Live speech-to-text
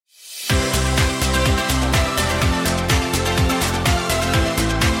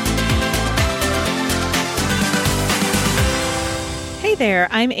there.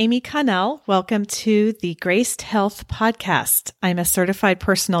 I'm Amy Connell. Welcome to the Graced Health Podcast. I'm a certified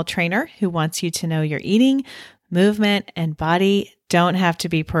personal trainer who wants you to know your eating, movement, and body don't have to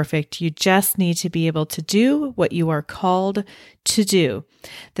be perfect. You just need to be able to do what you are called to do.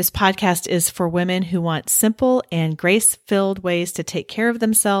 This podcast is for women who want simple and grace-filled ways to take care of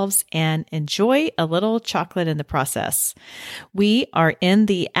themselves and enjoy a little chocolate in the process. We are in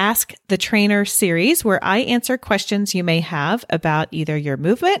the Ask the Trainer series where I answer questions you may have about either your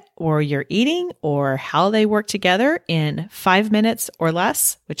movement or your eating or how they work together in 5 minutes or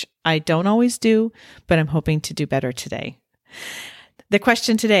less, which I don't always do, but I'm hoping to do better today. The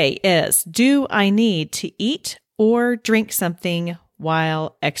question today is, do I need to eat or drink something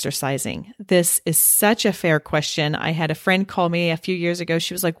while exercising? This is such a fair question. I had a friend call me a few years ago.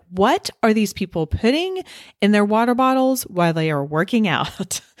 She was like, what are these people putting in their water bottles while they are working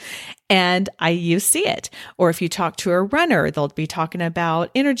out? And you see it. Or if you talk to a runner, they'll be talking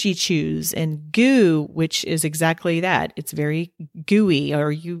about energy chews and goo, which is exactly that. It's very gooey.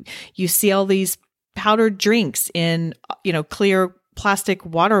 Or you see all these powdered drinks in, clear plastic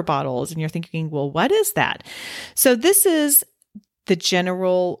water bottles, and you're thinking, well, what is that? So this is the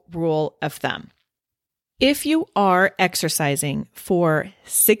general rule of thumb. If you are exercising for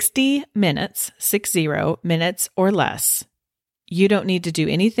 60 minutes, 60 minutes or less, you don't need to do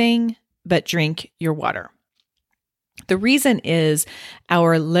anything but drink your water. The reason is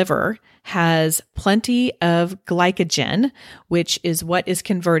our liver has plenty of glycogen, which is what is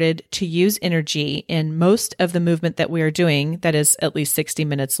converted to use energy in most of the movement that we are doing that is at least 60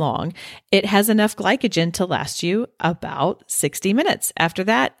 minutes long. It has enough glycogen to last you about 60 minutes. After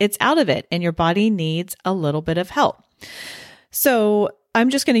that, it's out of it and your body needs a little bit of help. So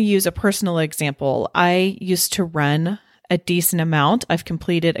I'm just going to use a personal example. I used to run a decent amount. I've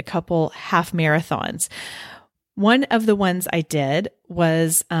completed a couple half marathons. One of the ones I did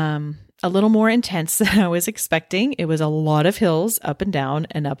was a little more intense than I was expecting. It was a lot of hills up and down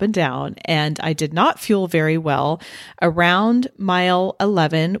and up and down, and I did not fuel very well. Around mile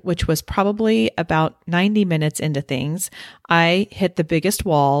 11, which was probably about 90 minutes into things, I hit the biggest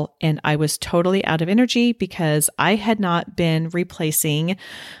wall and I was totally out of energy because I had not been replacing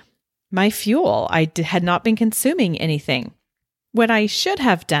my fuel. I had not been consuming anything. What I should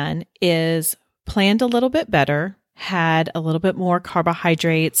have done is planned a little bit better, had a little bit more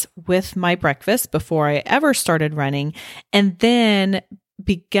carbohydrates with my breakfast before I ever started running, and then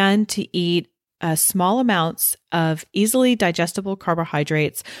begun to eat small amounts of easily digestible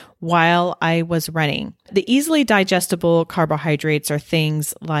carbohydrates while I was running. The easily digestible carbohydrates are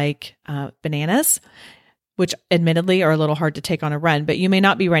things like bananas, which admittedly are a little hard to take on a run, but you may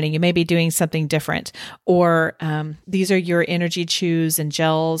not be running. You may be doing something different. Or these are your energy chews and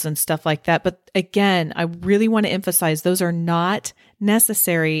gels and stuff like that. But again, I really want to emphasize those are not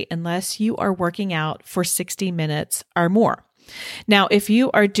necessary unless you are working out for 60 minutes or more. Now, if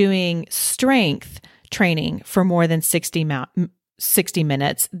you are doing strength training for more than 60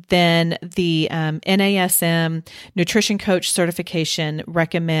 minutes, then the NASM Nutrition Coach certification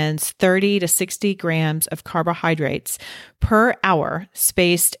recommends 30 to 60 grams of carbohydrates per hour,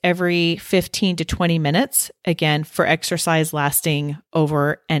 spaced every 15 to 20 minutes, again, for exercise lasting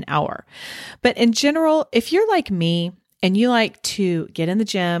over an hour. But in general, if you're like me, and you like to get in the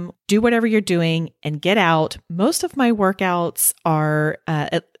gym, do whatever you're doing, and get out, most of my workouts are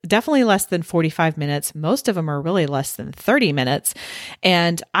definitely less than 45 minutes. Most of them are really less than 30 minutes.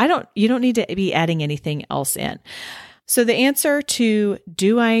 And you don't need to be adding anything else in. So the answer to,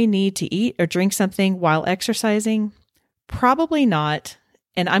 do I need to eat or drink something while exercising? Probably not.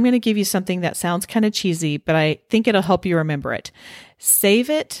 And I'm going to give you something that sounds kind of cheesy, but I think it'll help you remember it. Save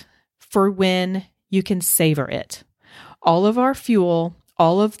it for when you can savor it. All of our fuel,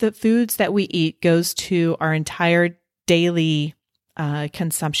 all of the foods that we eat goes to our entire daily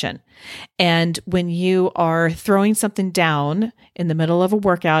consumption. And when you are throwing something down in the middle of a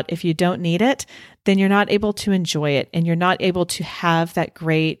workout, if you don't need it, then you're not able to enjoy it and you're not able to have that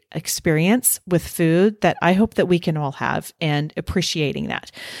great experience with food that I hope that we can all have, and appreciating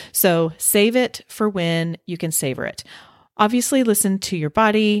that. So save it for when you can savor it. Obviously, listen to your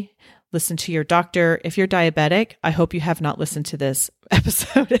body. Listen to your doctor. If you're diabetic, I hope you have not listened to this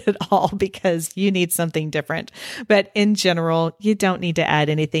episode at all because you need something different. But in general, you don't need to add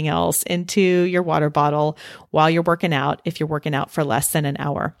anything else into your water bottle while you're working out if you're working out for less than an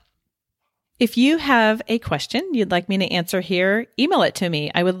hour. If you have a question you'd like me to answer here, email it to me.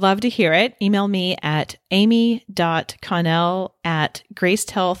 I would love to hear it. Email me at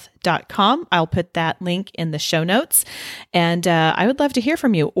amy.connell@gracedhealth.com. I'll put that link in the show notes. And I would love to hear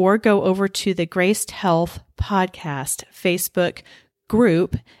from you, or go over to the Graced Health Podcast Facebook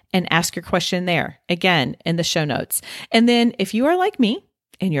group and ask your question there, again, in the show notes. And then if you are like me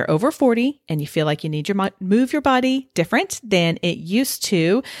and you're over 40 and you feel like you need to move your body different than it used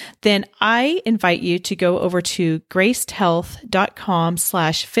to, then I invite you to go over to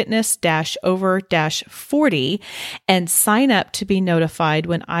gracedhealth.com/fitness-over-40 and sign up to be notified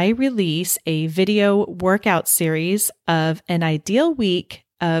when I release a video workout series of an ideal week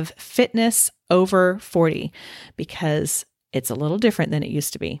of fitness over 40, because it's a little different than it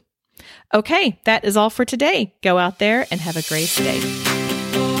used to be. Okay, that is all for today. Go out there and have a great day.